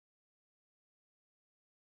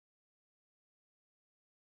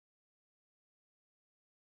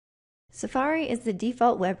Safari is the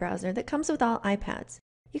default web browser that comes with all iPads.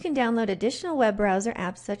 You can download additional web browser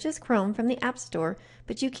apps such as Chrome from the App Store,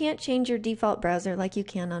 but you can't change your default browser like you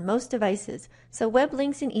can on most devices, so web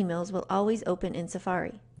links and emails will always open in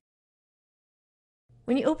Safari.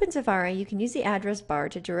 When you open Safari, you can use the address bar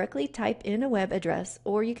to directly type in a web address,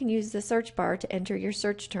 or you can use the search bar to enter your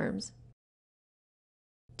search terms.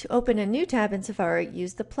 To open a new tab in Safari,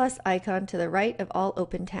 use the plus icon to the right of all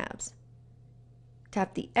open tabs.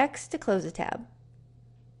 Tap the X to close a tab.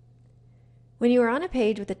 When you are on a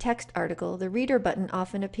page with a text article, the Reader button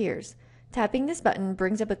often appears. Tapping this button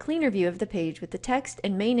brings up a cleaner view of the page with the text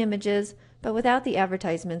and main images, but without the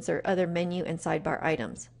advertisements or other menu and sidebar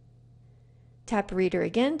items. Tap Reader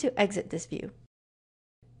again to exit this view.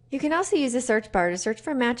 You can also use the search bar to search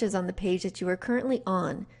for matches on the page that you are currently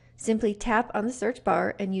on. Simply tap on the search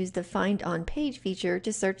bar and use the Find on Page feature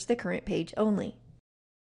to search the current page only.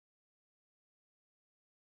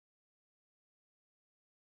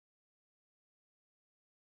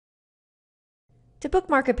 To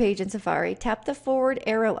bookmark a page in Safari, tap the forward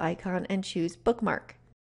arrow icon and choose Bookmark.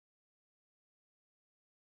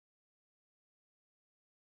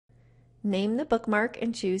 Name the bookmark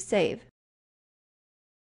and choose Save.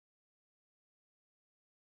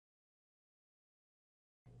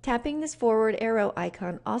 Tapping this forward arrow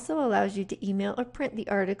icon also allows you to email or print the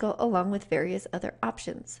article along with various other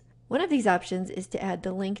options. One of these options is to add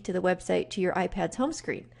the link to the website to your iPad's home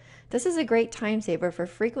screen. This is a great time saver for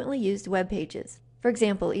frequently used web pages. For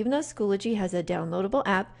example, even though Schoology has a downloadable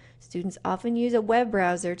app, students often use a web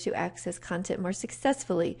browser to access content more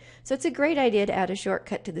successfully, so it's a great idea to add a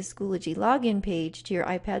shortcut to the Schoology login page to your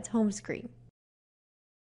iPad's home screen.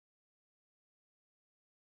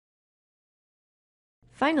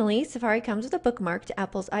 Finally, Safari comes with a bookmark to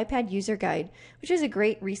Apple's iPad User Guide, which is a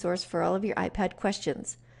great resource for all of your iPad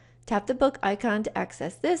questions. Tap the book icon to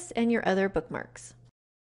access this and your other bookmarks.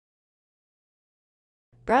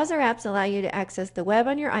 Browser apps allow you to access the web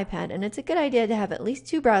on your iPad, and it's a good idea to have at least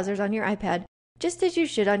 2 browsers on your iPad, just as you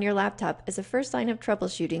should on your laptop as a first line of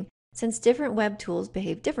troubleshooting, since different web tools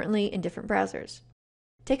behave differently in different browsers.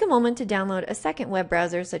 Take a moment to download a second web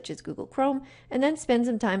browser such as Google Chrome, and then spend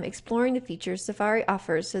some time exploring the features Safari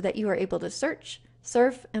offers so that you are able to search,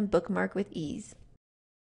 surf, and bookmark with ease.